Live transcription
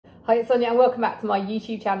Hi, it's Sonia and welcome back to my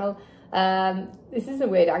YouTube channel. This is a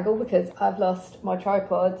weird angle because I've lost my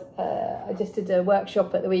tripod. I just did a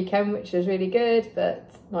workshop at the weekend which was really good,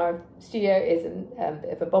 but my studio is a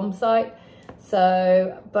bit of a bomb site.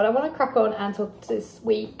 But I want to crack on and talk this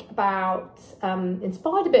week about,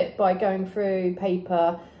 inspired a bit by going through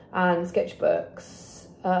paper and sketchbooks.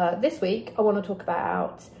 This week I want to talk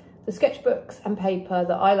about the sketchbooks and paper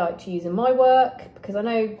that I like to use in my work, because I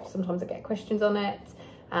know sometimes I get questions on it,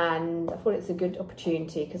 and I thought it's a good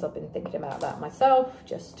opportunity because I've been thinking about that myself,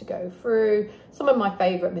 just to go through some of my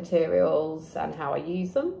favourite materials and how I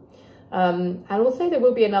use them. And also there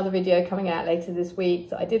will be another video coming out later this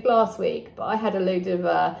week that I did last week, but I had a load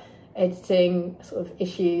of editing sort of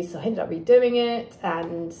issues, so I ended up redoing it.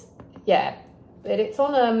 And yeah, but it's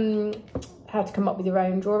on how to come up with your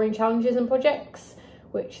own drawing challenges and projects,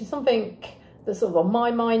 which is something that's sort of on my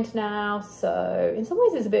mind now. So in some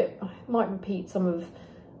ways it's a bit, I might repeat some of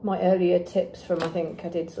my earlier tips from, I think I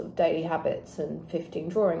did sort of daily habits and 15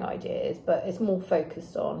 drawing ideas, but it's more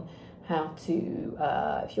focused on how to,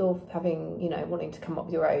 if you're having, wanting to come up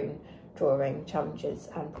with your own drawing challenges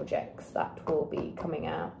and projects, that will be coming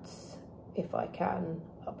out if I can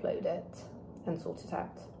upload it and sort it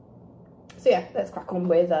out. So yeah, let's crack on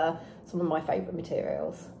with some of my favourite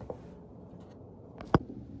materials.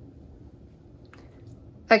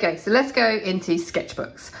 Okay, so let's go into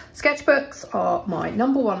sketchbooks. Sketchbooks are my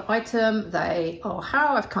 #1 item. They are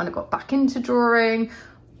how I've kind of got back into drawing.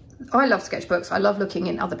 I love sketchbooks. I love looking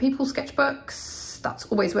in other people's sketchbooks. That's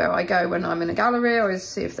always where I go when I'm in a gallery. I always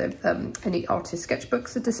see if any artist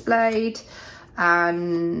sketchbooks are displayed.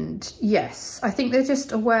 And yes, I think they're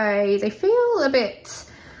just a way, they feel a bit,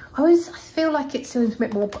 I feel like it's a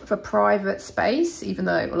bit more of a private space, even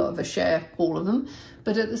though a lot of us share all of them.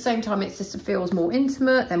 But at the same time, it just feels more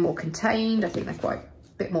intimate, they're more contained. I think they're quite a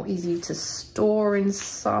bit more easy to store in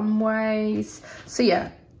some ways. So yeah,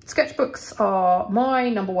 sketchbooks are my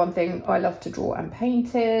 #1 thing I love to draw and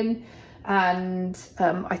paint in. And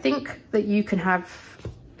I think that you can have,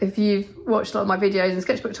 if you've watched a lot of my videos and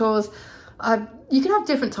sketchbook tours, you can have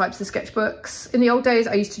different types of sketchbooks. In the old days,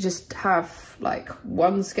 I used to just have like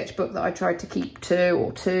one sketchbook that I tried to keep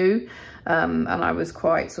two. And I was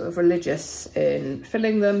quite sort of religious in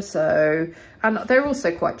filling them. So, and they're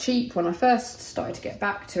also quite cheap. When I first started to get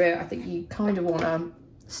back to it, I think you kind of want to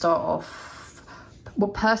start off,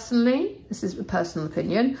 well, personally, this is a personal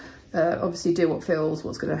opinion, obviously do what feels,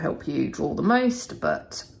 what's going to help you draw the most.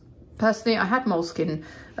 But personally, I had moleskin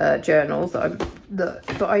journals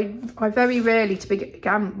but I very rarely to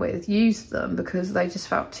begin with used them because they just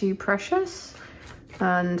felt too precious.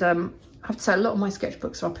 And I have to say, a lot of my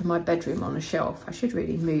sketchbooks are up in my bedroom on a shelf. I should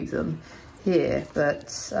really move them here, but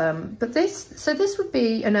this would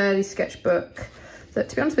be an early sketchbook that,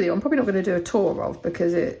 to be honest with you, I'm probably not going to do a tour of,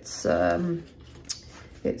 because it's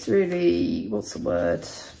really, what's the word?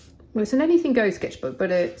 Well, it's an anything goes sketchbook,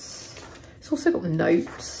 but it's also got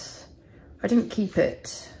notes. I didn't keep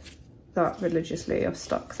it that religiously. I've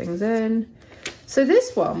stuck things in. So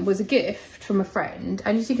this one was a gift from a friend,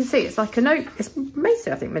 and as you can see, it's like a note. It's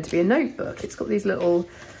basically, I think, meant to be a notebook. It's got these little,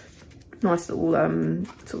 nice little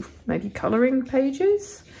sort of maybe colouring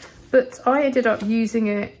pages. But I ended up using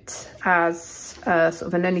it as sort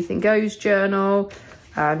of an anything goes journal,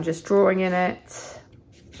 and just drawing in it,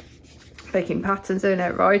 making patterns in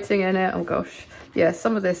it, writing in it. Oh gosh, yeah,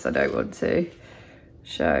 some of this I don't want to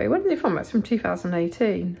show. When is it from? It's from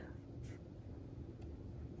 2018.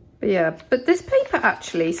 But yeah, but this paper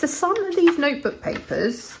actually, so some of these notebook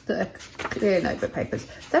papers that are clear notebook papers,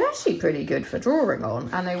 they're actually pretty good for drawing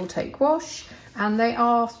on, and they will take wash, and they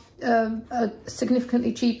are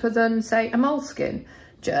significantly cheaper than, say, a moleskin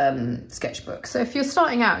sketchbook. So if you're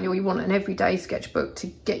starting out and you want an everyday sketchbook to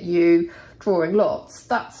get you drawing lots,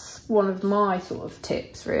 that's one of my sort of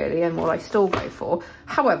tips really, and what I still go for.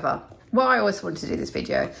 However, what I always wanted to do this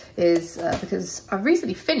video is because I've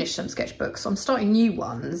recently finished some sketchbooks, so I'm starting new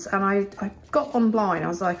ones, and I got online, I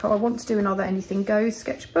was like, oh, I want to do another anything goes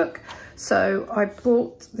sketchbook. So I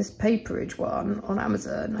bought this paperage one on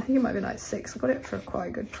Amazon. I think it might be like $6. I got it for quite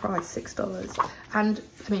a good price, $6. And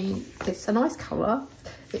I mean, it's a nice colour.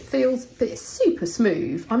 It feels, but it's super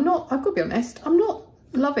smooth. I've got to be honest, I'm not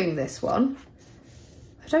loving this one.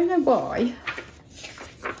 I don't know why.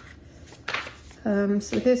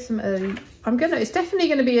 So here's some early, it's definitely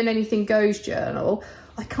going to be an anything goes journal.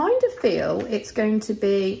 I kind of feel it's going to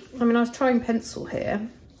be, I mean, I was trying pencil here.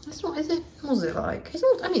 It's not, is it, what's it like? It's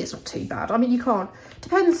not, I mean, it's not too bad. I mean, you can't,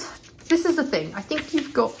 depends. This is the thing. I think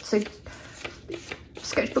you've got to,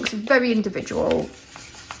 sketchbooks are very individual.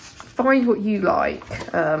 Find what you like.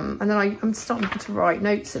 And then I'm starting to write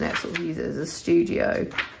notes in it, sort of use it as a studio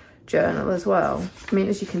journal as well. I mean,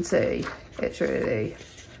 as you can see, it's really,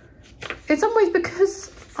 in some ways, because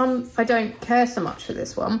I don't care so much for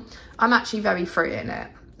this one, I'm actually very free in it.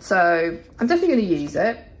 So I'm definitely going to use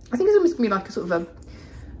it. I think it's almost going to be like a sort of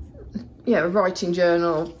a writing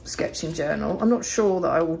journal, sketching journal. I'm not sure that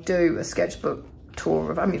I will do a sketchbook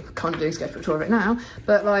tour of, I mean, I can't do a sketchbook tour of it now,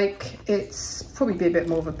 but like, it's probably be a bit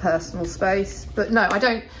more of a personal space. But no, I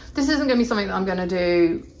don't, this isn't going to be something that I'm going to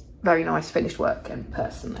do very nice finished work in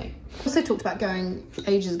personally. I also talked about going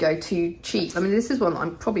ages ago too cheap. I mean, this is one that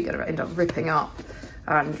I'm probably going to end up ripping up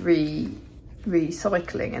and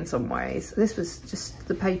recycling in some ways. This was just,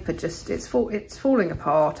 the paper just, it's falling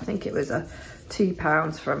apart. I think it was a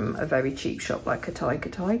 £2 from a very cheap shop like a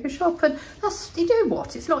Tiger shop, and that's, you know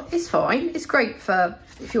what, it's fine. It's great for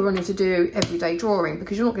if you're wanting to do everyday drawing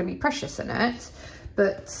because you're not going to be precious in it.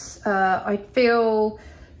 But I feel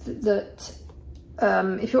that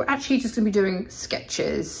if you're actually just going to be doing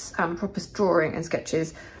sketches and proper drawing and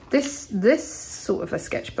sketches, this sort of a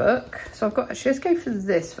sketchbook. So I've got, actually, let's go for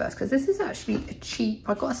this first, because this is actually a cheap,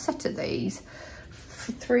 I got a set of these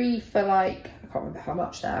for £3 for like, I can't remember how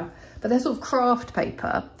much now, but they're sort of craft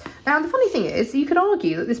paper. Now the funny thing is, you could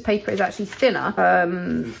argue that this paper is actually thinner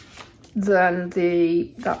than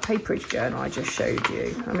that paperage journal I just showed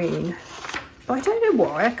you. I mean, but I don't know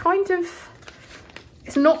why,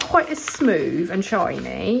 it's not quite as smooth and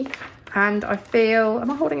shiny, and I feel,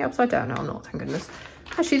 am I holding it upside down? No, I'm not, thank goodness.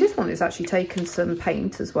 Actually, this one has actually taken some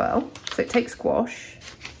paint as well. So it takes gouache,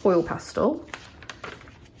 oil pastel.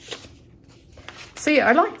 So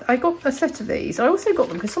yeah, I got a set of these. I also got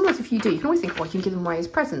them because sometimes if you do, you can always think, oh, I can give them away as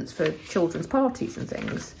presents for children's parties and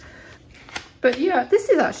things. But yeah, this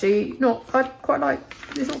is actually not, I quite like,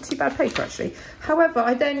 it's not too bad paper actually. However,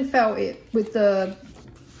 I then felt it with the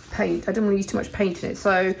paint, I didn't want to use too much paint in it.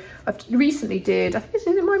 So I recently did, I think it's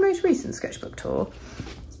in my most recent sketchbook tour.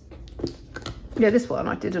 Yeah, this one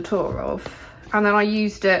I did a tour of, and then I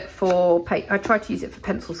used it for I tried to use it for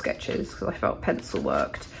pencil sketches because I felt pencil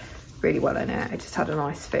worked really well in it. It just had a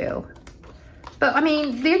nice feel. But I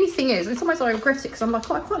mean, the only thing is, in some ways I regret it because I'm like,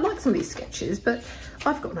 oh, I quite like some of these sketches, but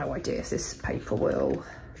I've got no idea if this paper will,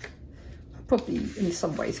 I probably in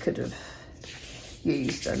some ways could have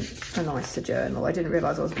used a nicer journal. I didn't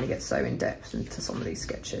realise I was going to get so in depth into some of these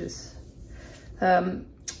sketches.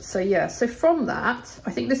 So yeah, so from that,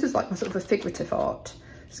 I think this is like my sort of a figurative art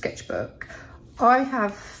sketchbook. I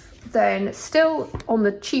have then still on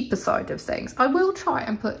the cheaper side of things, I will try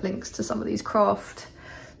and put links to some of these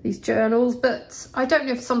these journals, but I don't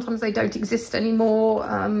know if sometimes they don't exist anymore.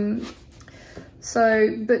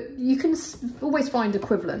 But you can always find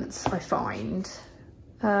equivalents, I find.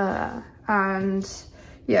 And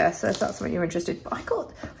yeah, so if that's something you're interested,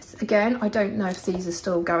 but again, I don't know if these are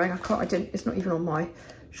still going. It's not even on my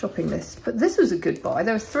shopping list, but this was a good buy.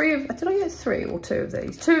 There were did I get 3 or 2 of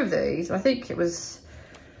these? 2 of these. I think it was,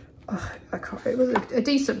 it was a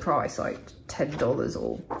decent price, like $10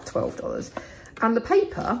 or $12. And the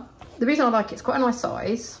paper, the reason I like it, it's quite a nice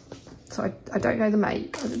size. So I don't know the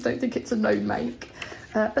make. I don't think it's a known make.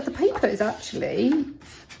 But the paper is actually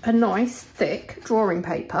a nice thick drawing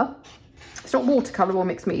paper. It's not watercolor or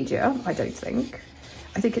mixed media, I don't think.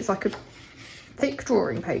 I think it's like a thick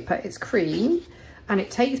drawing paper. It's cream and it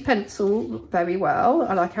takes pencil very well.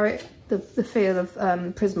 I like how the feel of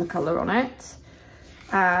Prismacolor on it.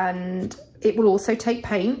 And it will also take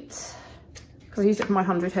paint, because I used it for my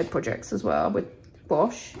 100 head projects as well with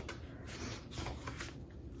gouache.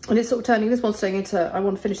 And it's sort of turning, this one's turning into, I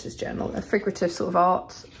want to finish this journal, a figurative sort of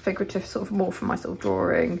art, figurative sort of more for my sort of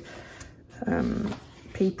drawing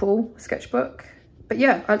people sketchbook. But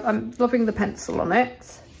yeah, I'm loving the pencil on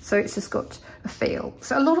it. So it's just got a feel.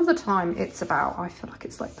 So a lot of the time it's about, I feel like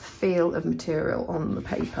it's like the feel of material on the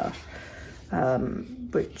paper,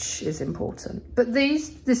 which is important. But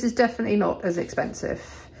this is definitely not as expensive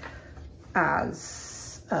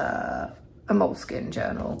as a moleskin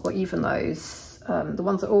journal, or even those, the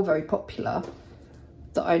ones that are all very popular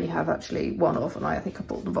that I only have actually one of, and I think I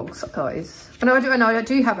bought the Vogue size. And I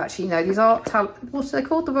do have actually, these are, what's they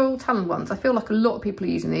called? The Royal Talon ones. I feel like a lot of people are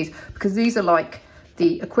using these because these are like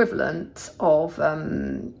the equivalent of,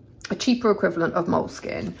 a cheaper equivalent of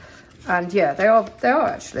moleskin. And yeah, they are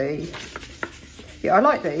actually, yeah, I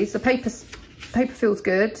like these. The paper feels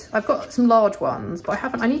good. I've got some large ones, but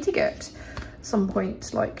I need to get some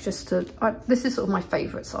point, like this is sort of my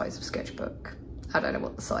favourite size of sketchbook. I don't know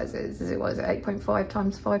what the size is. What is it, 8.5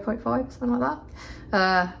 times 5.5, something like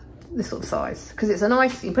that? This sort of size, because it's a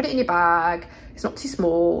nice, you can put it in your bag. It's not too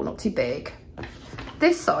small, not too big.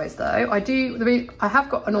 This size though, I have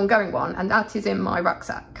got an ongoing one, and that is in my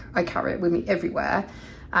rucksack. I carry it with me everywhere,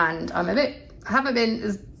 and I haven't been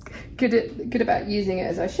as good about using it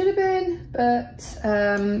as I should have been, but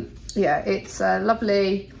yeah, it's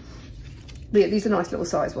lovely. Yeah, these are nice little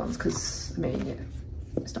size ones because, I mean,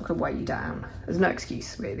 it's not going to weigh you down. There's no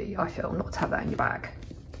excuse, really, I feel, not to have that in your bag.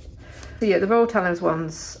 So yeah, the Royal Talens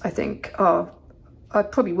ones, I think, I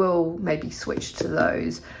probably will maybe switch to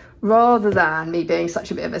those rather than me being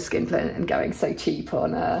such a bit of a skinflint and going so cheap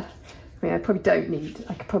on, I mean, I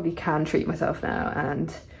probably can treat myself now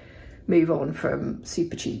and move on from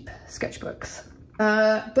super cheap sketchbooks.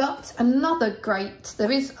 But another great,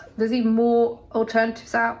 there's even more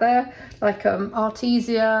alternatives out there, like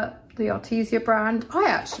Artesia, the Artesia brand. I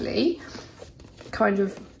actually kind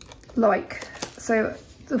of like, so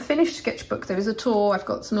the finished sketchbook, there is a tour, I've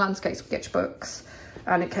got some landscape sketchbooks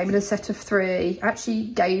and it came in a set of 3. I actually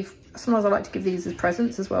gave, sometimes I like to give these as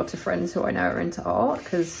presents as well to friends who I know are into art,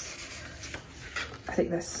 because I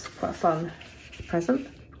think that's quite a fun present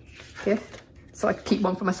gift. So I could keep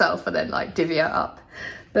one for myself and then like divvy it up.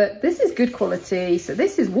 But this is good quality. So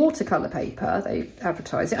this is watercolor paper. They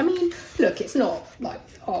advertise it. I mean, look, it's not like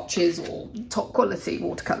Arches or top quality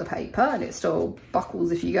watercolor paper, and it still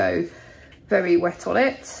buckles if you go very wet on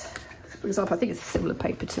it. For example, I think it's a similar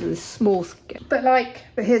paper to the small sketch. But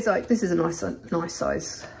here's like, this is a nice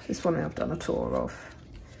size. This one I've done a tour of.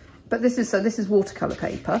 But this is watercolor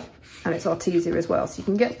paper, and it's Artesia as well. So you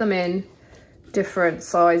can get them in different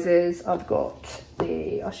sizes. I've got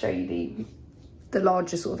I'll show you the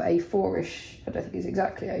larger sort of A4-ish. I don't think it's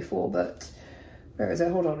exactly A4, but where is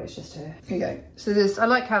it? Hold on, it's just here. Here you go. So I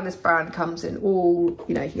like how this brand comes in all,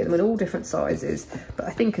 you know, you get them in all different sizes, but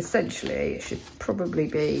I think essentially it should probably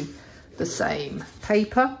be the same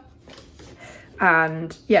paper.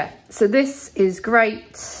 And yeah, so this is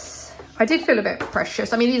great. I did feel a bit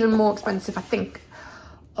precious. I mean, these are more expensive, I think.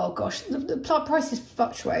 Oh gosh, the prices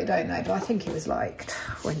fluctuate, don't they? But I think it was like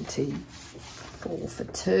 24 for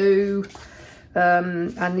 2.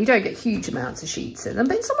 And you don't get huge amounts of sheets in them,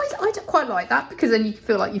 but in some ways I don't quite like that, because then you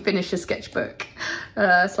feel like you finish a sketchbook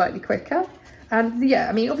slightly quicker. And yeah,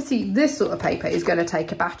 I mean, obviously this sort of paper is going to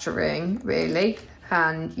take a battering, really,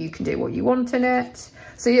 and you can do what you want in it.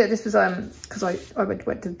 So yeah, this was because I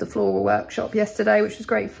went to the floral workshop yesterday, which was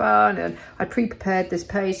great fun, and I pre-prepared this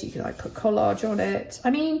page so you can like put collage on it.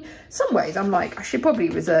 I mean, some ways I'm like, I should probably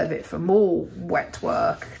reserve it for more wet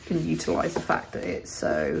work and utilise the fact that it's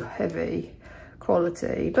so heavy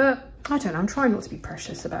quality, but I don't know, I'm trying not to be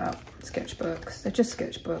precious about sketchbooks. They're just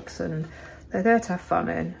sketchbooks and they're there to have fun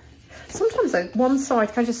in. Sometimes though, one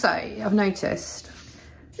side, can I just say, I've noticed,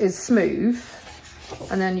 is smooth,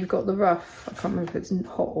 and then you've got the rough, I can't remember if it's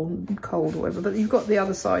hot or cold or whatever, but you've got the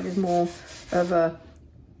other side is more of a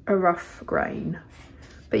rough grain.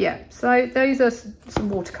 But yeah, so those are some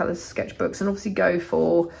watercolour sketchbooks, and obviously go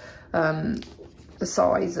for the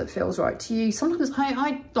size that feels right to you. Sometimes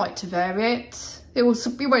I like to vary it. You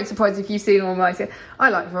won't surprise if you've seen all my, I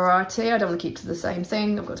like variety. I don't want to keep to the same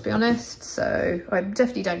thing, I've got to be honest. So I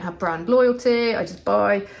definitely don't have brand loyalty. I just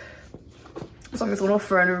buy as long as it's on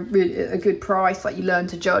offer and a good price. Like, you learn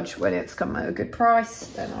to judge when it's come at a good price,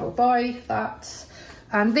 then I will buy that.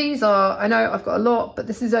 And these are, I know I've got a lot, but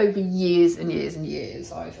this is over years and years and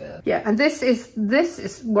years. Yeah, and this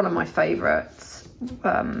is one of my favourites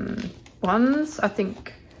ones. I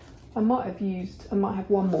think I might have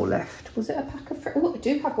one more left. Was it a pack of 3? Oh, I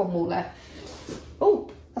do have one more left.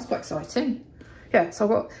 Oh, that's quite exciting. Yeah,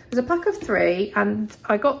 so there's a pack of 3, and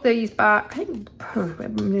I got these back, I think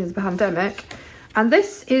it was the pandemic. And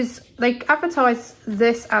this is, they advertise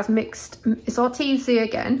this as mixed, it's Artesia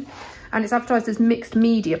again, and it's advertised as mixed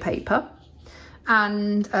media paper.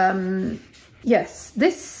 And yes,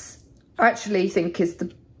 this I actually think is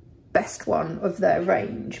the best one of their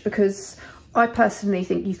range, because I personally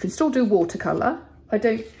think you can still do watercolour.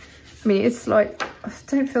 I mean, it's like, I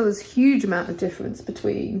don't feel there's a huge amount of difference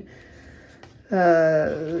between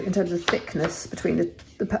in terms of thickness between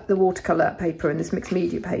the watercolour paper and this mixed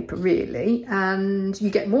media paper, really. And you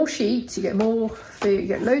get more sheets, you get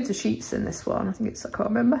loads of sheets in this one. I think it's, I can't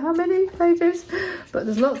remember how many pages, but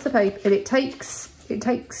there's lots of paper, and it takes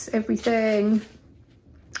everything.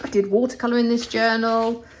 I did watercolour in this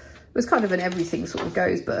journal. It was kind of an everything sort of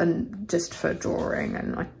goes, but just for drawing,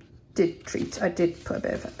 and I did put a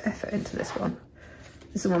bit of effort into this one.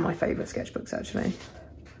 This is one of my favourite sketchbooks, actually.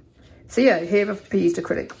 So yeah, here I used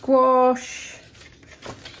acrylic gouache,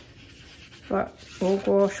 like raw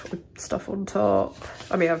gouache with stuff on top.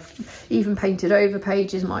 I mean, I've even painted over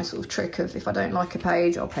pages, my sort of trick of, if I don't like a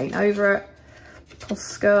page, I'll paint over it.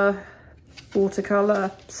 Posca,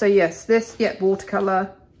 watercolour. So yes,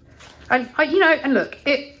 watercolour. And look,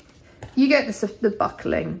 you get the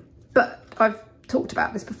buckling, but I've talked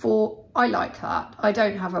about this before. I like that. I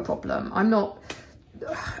don't have a problem. I'm not,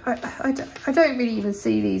 I don't really even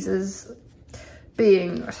see these as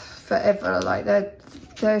being forever. Like they're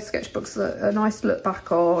sketchbooks that are nice to look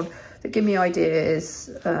back on, that give me ideas,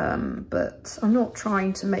 but I'm not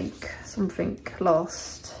trying to make something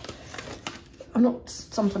last. I'm not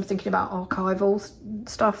sometimes thinking about archival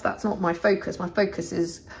stuff. That's not my focus. My focus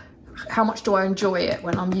is how much do I enjoy it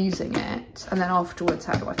when I'm using it, and then afterwards,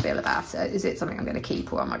 how do I feel about it? Is it something I'm going to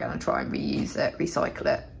keep, or am I going to try and reuse it, recycle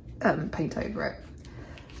it, paint over it?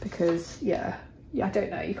 Because yeah, I don't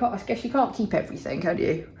know. You can't. I guess you can't keep everything, can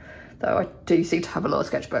you? Though I do seem to have a lot of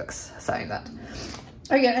sketchbooks saying that.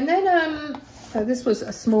 Oh yeah, and then this was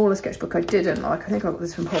a smaller sketchbook I didn't like. I think I got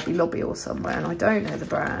this from Hobby Lobby or somewhere, and I don't know the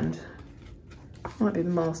brand. Might be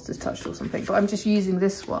Master's Touch or something, but I'm just using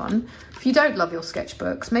this one. If you don't love your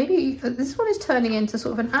sketchbooks, maybe this one is turning into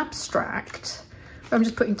sort of an abstract. I'm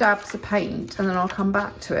just putting dabs of paint and then I'll come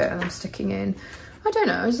back to it and I'm sticking in. I don't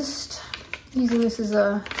know, I was just using this as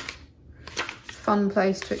a fun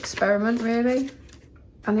place to experiment, really.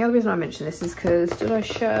 And the other reason I mention this is because, did I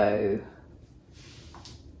show?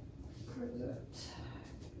 Where is it?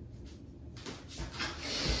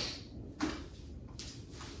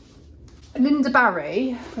 Linda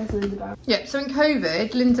Barry. Where's Linda Barry? Yeah, so in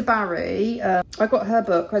COVID, Linda Barry, I got her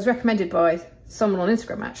book. I was recommended by someone on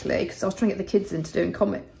Instagram, actually, because I was trying to get the kids into doing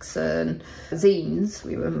comics and zines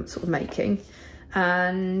we were sort of making.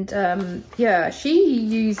 And yeah, she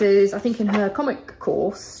uses, I think in her comic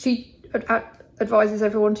course, she advises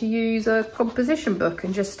everyone to use a composition book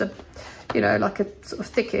and just a, you know, like a sort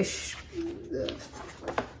of thickish,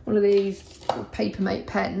 one of these paperweight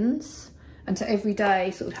pens, and to every day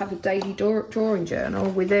sort of have a daily drawing journal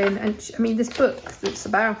within. And I mean, this book that's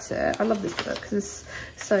about it, I love this book because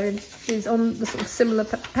it's on the sort of similar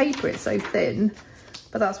paper. It's so thin,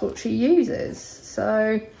 but that's what she uses.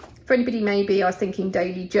 So for anybody, maybe I was thinking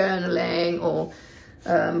daily journaling, or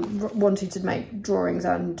wanting to make drawings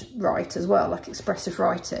and write as well, like expressive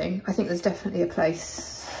writing, I think there's definitely a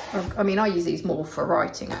place. I mean, I use these more for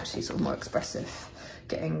writing, actually, sort of more expressive,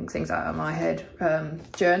 getting things out of my head.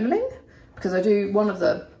 Journaling, because I do, one of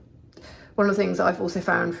the things I've also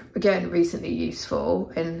found, again, recently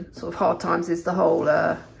useful in sort of hard times is the whole,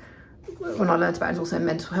 when I learned about it, also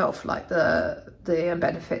mental health, like the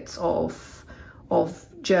benefits of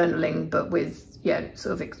journaling, but with, yeah,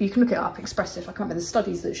 sort of, you can look it up, expressive. I can't remember the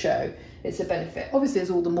studies that show it's a benefit. Obviously,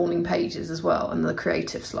 there's all the morning pages as well, and the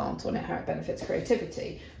creative slant on it, how it benefits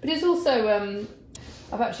creativity. But it's also,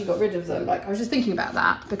 I've actually got rid of them. Like, I was just thinking about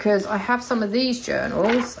that because I have some of these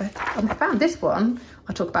journals. I found this one.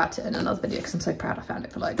 I'll talk about it in another video because I'm so proud I found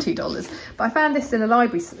it for like $2. But I found this in a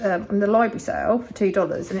library, in the library sale for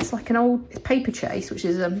 $2, and it's like an old paper chase, which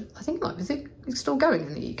is I think, like, it's still going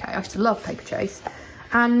in the UK. I used to love paper chase,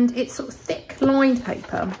 and it's sort of thick lined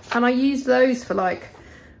paper, and I use those for like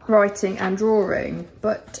writing and drawing.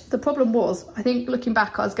 But the problem was, I think looking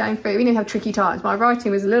back, I was going through, we didn't have tricky times. My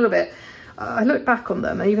writing was a little bit. I look back on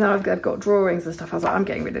them, and even though I've got drawings and stuff, I was like, I'm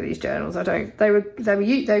getting rid of these journals. I don't. They were good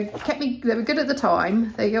at the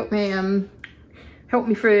time. They helped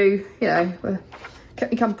me through, you know,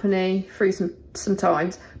 kept me company through some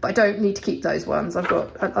times. But I don't need to keep those ones. I like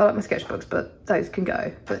my sketchbooks, but those can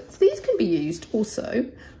go. But these can be used also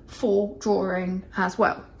for drawing as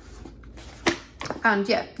well. And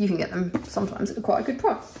yeah, you can get them sometimes at quite a good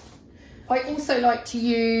price. I also like to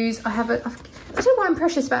use, I don't know why I'm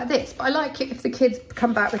precious about this, but I like it if the kids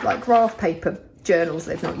come back with like graph paper journals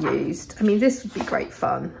they've not used. I mean, this would be great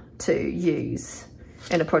fun to use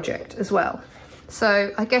in a project as well.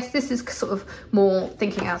 So I guess this is sort of more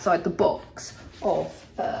thinking outside the box of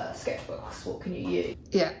sketchbooks. What can you use?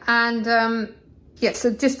 Yeah, and yeah,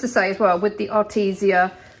 so just to say as well, with the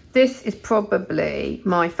Artesia, this is probably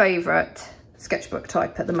my favourite sketchbook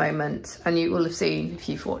type at the moment, and you will have seen, if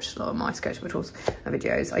you've watched a lot of my sketchbook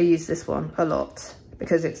videos, I use this one a lot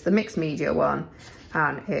because it's the mixed media one,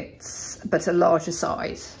 and but a larger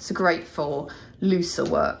size. It's great for looser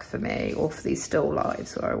work for me, or for these still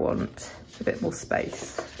lives where I want a bit more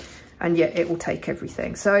space, and yet it will take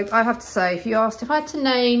everything. So I have to say, if you asked if I had to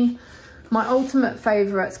name my ultimate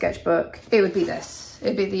favourite sketchbook, it would be this.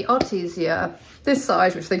 It'd be the Artesia, this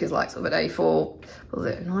size, which I think is like sort of an A4, was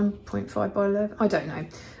it 9.5 by 11? I don't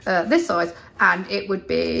know. This size, and it would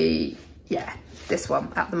be, yeah, this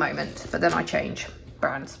one at the moment, but then I change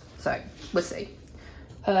brands, so we'll see.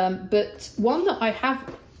 But one that I have,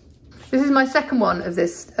 this is my second one of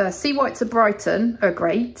this, Sea Whites of Brighton are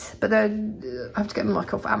great, but I have to get them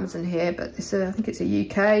like off Amazon here, but this, I think it's a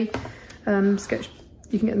UK sketch,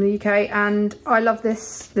 you can get them in the UK, and I love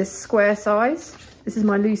this square size. This is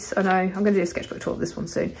my loose, I know, I'm going to do a sketchbook tour of this one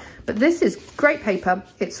soon. But this is great paper.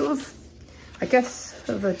 It's sort of, I guess,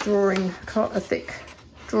 of a thick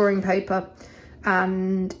drawing paper.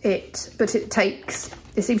 And it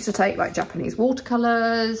seems to take like Japanese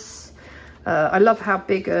watercolors. I love how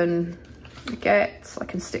big it gets. I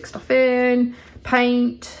can stick stuff in,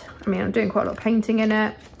 paint. I mean, I'm doing quite a lot of painting in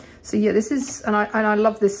it. So yeah, this is, and I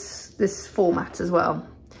love this format as well.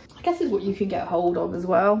 I guess is what you can get hold of as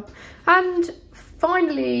well. And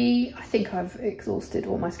finally, I think I've exhausted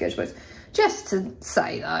all my sketchbooks. Just to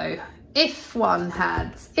say though,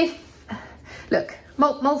 look,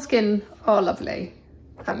 Moleskine are lovely.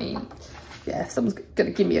 I mean, yeah, if someone's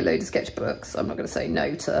going to give me a load of sketchbooks, I'm not going to say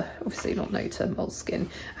no to, obviously not no to Moleskine.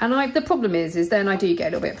 And the problem is then I do get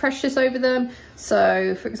a little bit precious over them.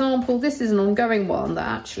 So for example, this is an ongoing one that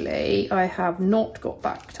actually I have not got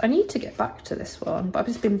back to. I need to get back to this one, but I've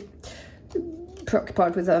just been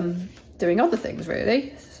preoccupied with doing other things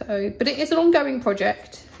really. So, but it is an ongoing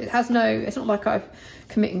project. It's not like I'm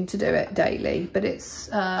committing to do it daily, but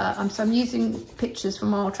it's, I'm using pictures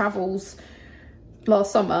from our travels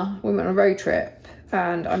last summer. We went on a road trip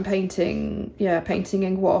and I'm painting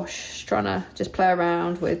in gouache, trying to just play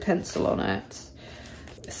around with pencil on it.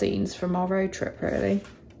 Scenes from our road trip really.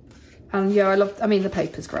 And yeah, I mean the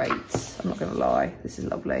paper's great, I'm not gonna lie, this is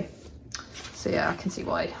lovely. So yeah, I can see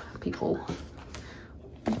why people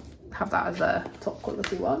have that as a top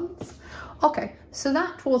quality ones. Okay, so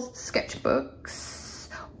that was sketchbooks.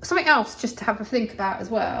 Something else just to have a think about as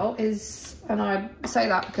well is, and I say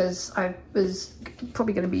that because I was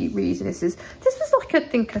probably going to be reusing this was like, I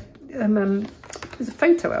think, there's a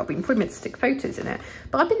photo album, probably meant to stick photos in it.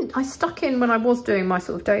 But I stuck in, when I was doing my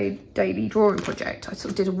sort of daily drawing project, I sort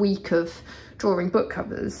of did a week of drawing book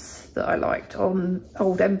covers that I liked on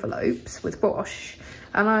old envelopes with gouache.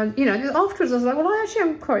 And afterwards I was like, well, I actually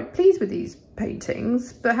am quite pleased with these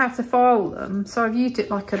paintings, but how to file them. So I've used it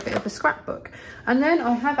like a bit of a scrapbook. And then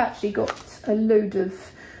I have actually got a load of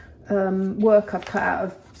work I've cut out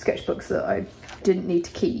of sketchbooks that I didn't need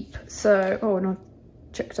to keep. So, and I've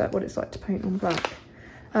checked out what it's like to paint on black.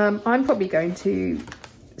 I'm probably going to,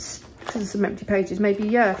 because there's some empty pages, maybe,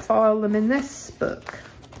 yeah, file them in this book.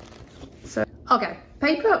 So, okay,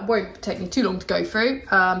 paper won't take me too long to go through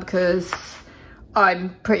because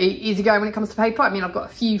I'm pretty easygoing when it comes to paper. I mean, I've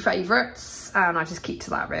got a few favourites and I just keep to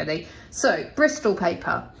that really. So Bristol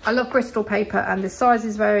paper. I love Bristol paper, and the size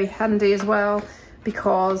is very handy as well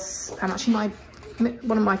because, and actually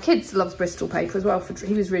one of my kids loves Bristol paper as well.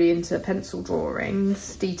 He was really into pencil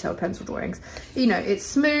drawings, detailed pencil drawings. You know, it's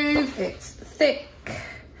smooth, it's thick,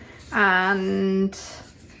 and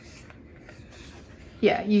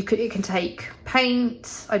yeah, it can take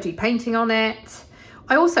paint. I do painting on it.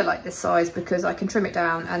 I also like this size because I can trim it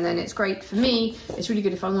down, and then it's great for me. It's really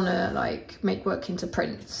good if I want to like make work into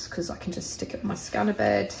prints because I can just stick it on my scanner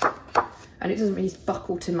bed, and it doesn't really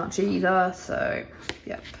buckle too much either. So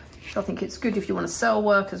yeah, I think it's good if you want to sell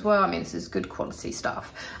work as well. I mean, this is good quality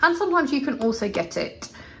stuff. And sometimes you can also get it.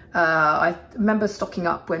 I remember stocking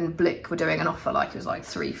up when Blick were doing an offer, like it was like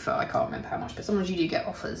 3 for, I can't remember how much, but sometimes you do get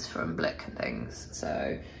offers from Blick and things.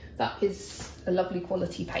 So that is a lovely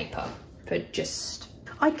quality paper for just,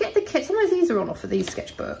 I get the kit. Sometimes these are on offer, these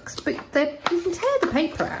sketchbooks, but you can tear the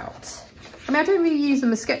paper out. I mean, I don't really use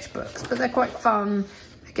them as sketchbooks, but they're quite fun.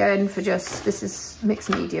 Again, for just, this is mixed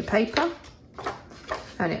media paper,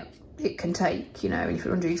 and it can take, you know, if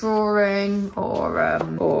you want to do drawing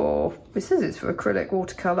or it says it's for acrylic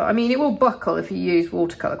watercolor. I mean, it will buckle if you use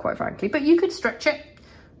watercolor, quite frankly, but you could stretch it,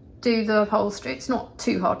 do the whole stretch. It's not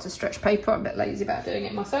too hard to stretch paper. I'm a bit lazy about doing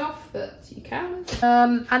it myself, but you can.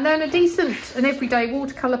 And then an everyday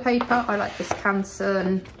watercolor paper. I like this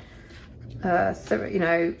Canson,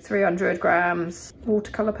 300 grams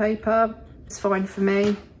watercolor paper. It's fine for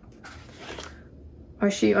me. I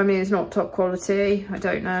mean, it's not top quality, I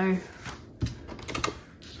don't know.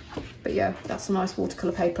 But yeah, that's a nice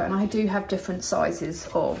watercolor paper, and I do have different sizes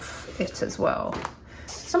of it as well.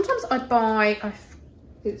 Sometimes I buy, I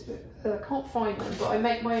can't find them, but I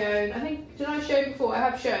make my own. I think, did I show before? I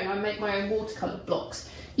have shown, I make my own watercolor blocks.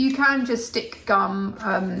 You can just stick gum,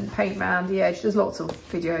 paint around the edge. There's lots of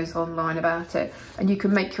videos online about it, and you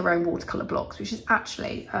can make your own watercolor blocks, which is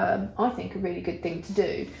actually, I think, a really good thing to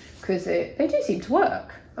do because they do seem to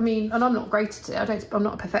work. I mean, and I'm not great at it. I'm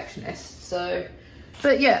not a perfectionist, so.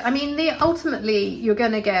 But yeah, I mean, ultimately you're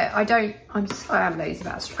gonna get. I am lazy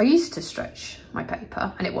about it. I used to stretch my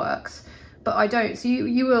paper, and it works, but I don't. So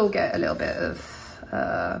you will get a little bit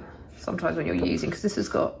of sometimes when you're using, because this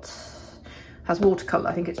has watercolor.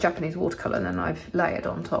 I think it's Japanese watercolor, and then I've layered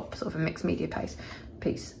on top sort of a mixed media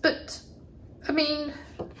piece. But I mean,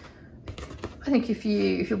 I think if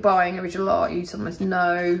you're buying original art, you almost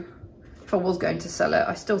know, if I was going to sell it,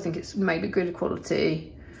 I still think it's maybe good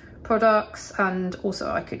quality products. And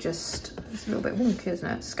also I could just, it's a little bit wonky, isn't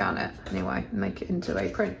it? Scan it anyway, and make it into a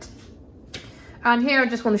print. And here I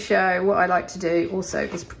just want to show what I like to do also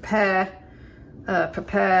is prepare, it's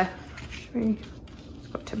quite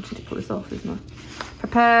tempting to pull this off, isn't it?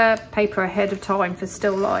 Prepare paper ahead of time for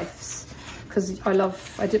still lifes, because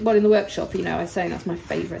I did one in the workshop, you know, I was saying that's my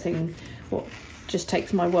favourite thing, what just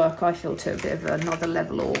takes my work, I feel, to a bit of another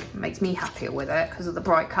level, or makes me happier with it because of the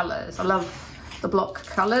bright colours. I love the block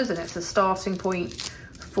colours, and it's a starting point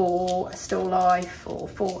for a still life or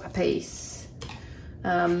for a piece.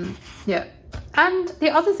 Yeah. And the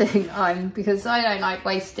other thing, because I don't like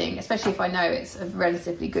wasting, especially if I know it's a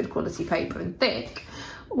relatively good quality paper and thick,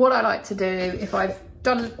 what I like to do, if I've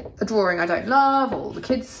done a drawing I don't love, or the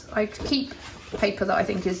kids, I keep paper that I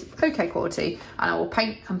think is okay quality, and I will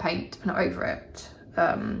paint and over it.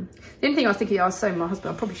 The only thing I was thinking, I was saying to my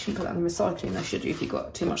husband, I probably shouldn't put that in the recycling, I should do if you've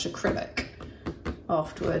got too much acrylic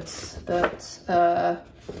afterwards. But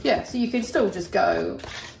yeah, so you can still just go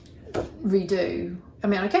redo. I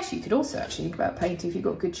mean, I guess you could also actually think about painting if you've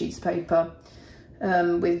got good sheets of paper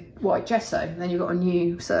with white gesso, then you've got a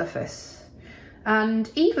new surface. And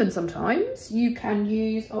even sometimes you can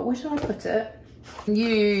use, oh, where should I put it?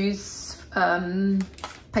 Use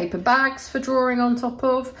paper bags for drawing on top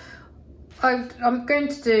of. I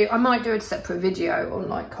might do a separate video on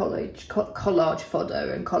like collage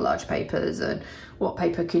photo and collage papers, and what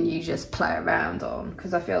paper can you just play around on,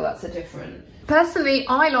 because I feel that's a different. Personally,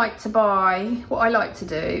 what I like to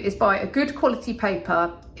do is buy a good quality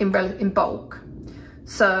paper in bulk.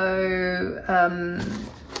 So,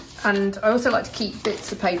 and I also like to keep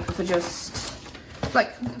bits of paper for just,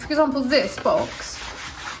 like, for example, this box,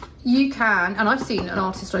 you can, and I've seen an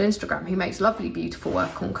artist on Instagram who makes lovely, beautiful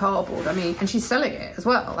work on cardboard. I mean, and she's selling it as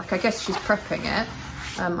well. Like, I guess she's prepping it.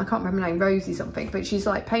 I can't remember her name, Rosie something, but she's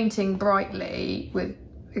like painting brightly with,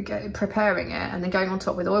 preparing it and then going on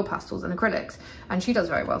top with oil pastels and acrylics. And she does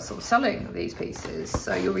very well sort of selling these pieces.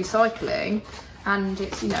 So you're recycling, and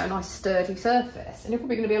it's, you know, a nice sturdy surface, and you're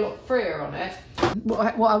probably going to be a lot freer on it.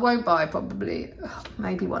 What I won't buy probably,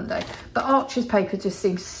 maybe one day, but Archer's paper just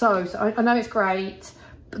seems so I know it's great,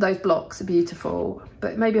 but those blocks are beautiful.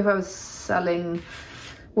 But maybe if I was selling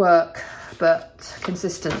work but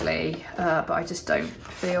consistently, but I just don't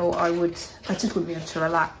feel I just wouldn't be able to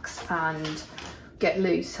relax and get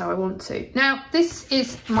loose how I want to. Now, this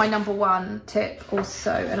is my #1 tip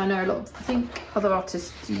also, and I know I think other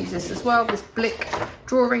artists use this as well, this Blick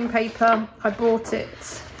drawing paper. I bought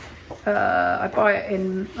it, I buy it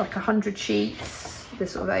in like 100 sheets,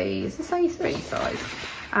 this sort of is this A3 size?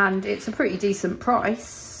 And it's a pretty decent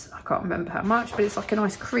price. I can't remember how much, but it's like a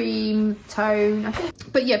nice cream tone, I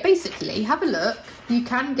think. But yeah, basically, have a look. You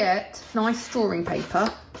can get nice drawing paper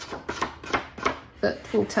that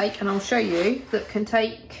will take, and I'll show you, that can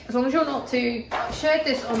take, as long as you're not too, I shared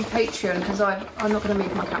this on Patreon because I'm not going to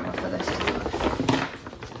move my camera for this.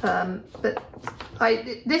 But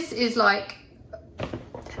this is like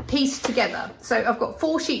pieced together. So I've got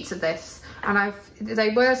 4 sheets of this, and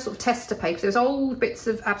they were sort of tester paper. There's old bits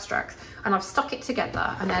of abstracts, and I've stuck it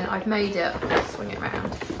together, and then I've made it, I'll swing it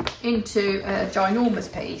around, into a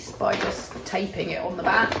ginormous piece by just taping it on the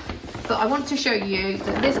back. But I want to show you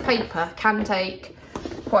that this paper can take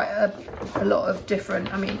quite a lot of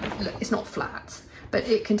different, I mean, it's not flat, but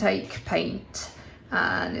it can take paint,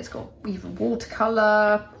 and it's got even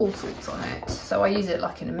watercolor, all sorts on it. So I use it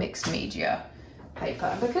like in a mixed media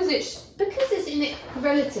paper, because it's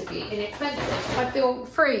relatively inexpensive. I feel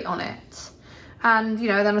free on it. And, you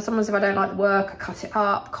know, then sometimes if I don't like the work, I cut it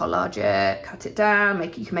up, collage it, cut it down,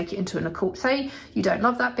 you can make it into an accordion. Say you don't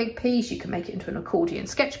love that big piece, you can make it into an accordion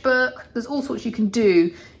sketchbook. There's all sorts you can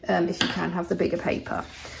do if you can have the bigger paper.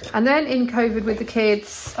 And then in COVID with the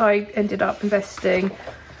kids, I ended up investing.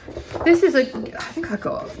 This is I think I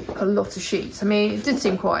got a lot of sheets. I mean, it did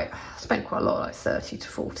seem I spent quite a lot, like 30 to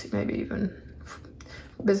 40, maybe even.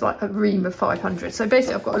 There's like a ream of 500. So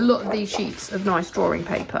basically I've got a lot of these sheets of nice drawing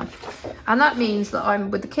paper, and that means that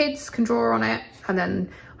I'm with the kids, can draw on it, and then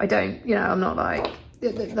I don't, you know, I'm not like,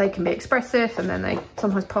 they can be expressive, and then they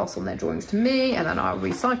sometimes pass on their drawings to me, and then I'll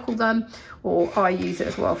recycle them, or I use it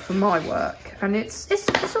as well for my work. And it's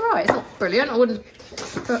all right. It's not brilliant.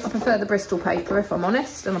 I prefer the Bristol paper, if I'm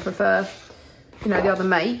honest, and I prefer, you know, the other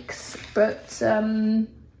makes, but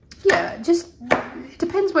yeah, it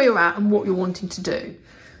depends where you're at and what you're wanting to do.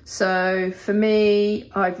 So for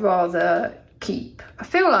me, I'd rather keep, I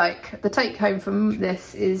feel like the take home from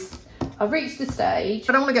this is I've reached the stage.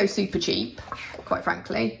 I don't want to go super cheap, quite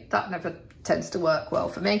frankly. That never tends to work well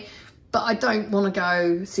for me. but I don't want to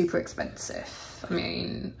go super expensive. I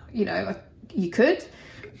mean, you know, you could,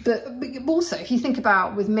 but also if you think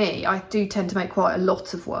about with me, I do tend to make quite a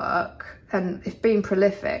lot of work, and if being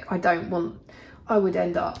prolific, I would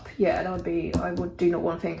end up, yeah, I do not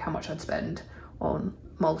want to think how much I'd spend on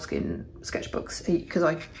Moleskine sketchbooks, because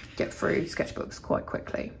I get through sketchbooks quite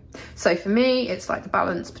quickly. So for me, it's like the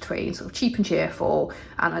balance between sort of cheap and cheerful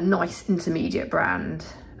and a nice intermediate brand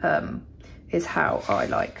is how I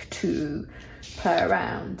like to play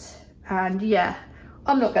around. And yeah,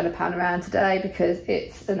 I'm not going to pan around today because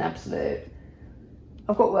it's an absolute,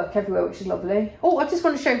 I've got work everywhere, which is lovely. Oh, I just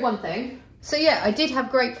want to show one thing. So yeah, I did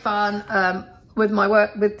have great fun with my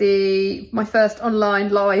work with my first online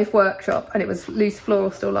live workshop, and it was loose floral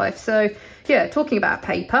still life. So yeah, talking about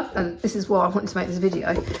paper, and this is why I wanted to make this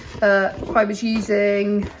video. I was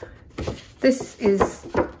using, I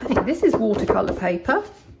think this is watercolor paper,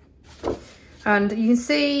 and you can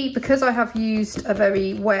see because I have used a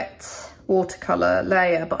very wet watercolor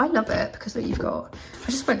layer, but I love it because I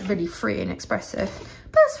just went really free and expressive,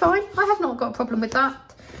 but that's fine. I have not got a problem with that.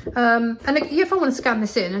 And if I want to scan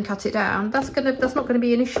this in and cut it down, that's not going to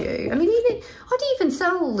be an issue. I mean, I'd even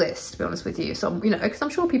sell this, to be honest with you. So, you know, because I'm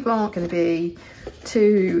sure people aren't going to be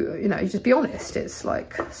too, you know, just be honest. It's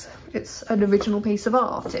like, it's an original piece of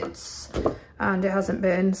art. And it hasn't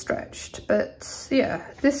been stretched. But yeah,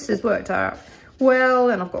 this has worked out well.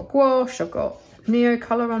 And I've got gouache, I've got neo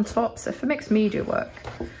colour on top. So for mixed media work,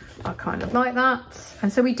 I kind of like that.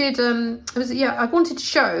 And so we did, I wanted to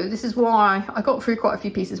show, this is why I got through quite a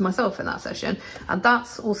few pieces myself in that session. And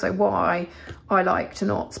that's also why I like to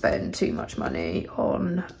not spend too much money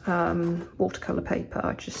on watercolour paper.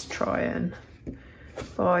 I just try and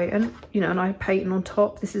buy, and you know, and I paint on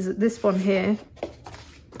top. This one here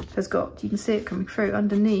has got, you can see it coming through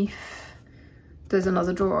underneath. There's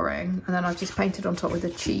another drawing, and then I've just painted on top with a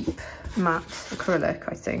cheap matte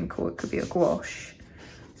acrylic, I think, or it could be a gouache.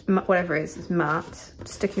 Whatever it is, it's matte.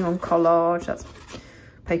 Sticking on collage, that's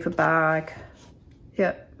paper bag.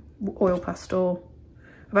 Yep, oil pastel.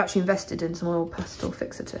 I've actually invested in some oil pastel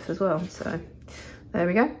fixative as well, so there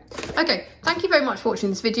we go. Okay, thank you very much for watching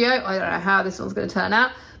this video. I don't know how this one's going to turn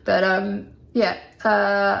out, but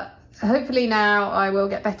yeah, hopefully now I will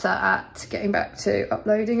get better at getting back to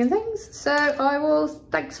uploading and things. So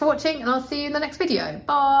thanks for watching, and I'll see you in the next video.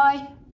 Bye.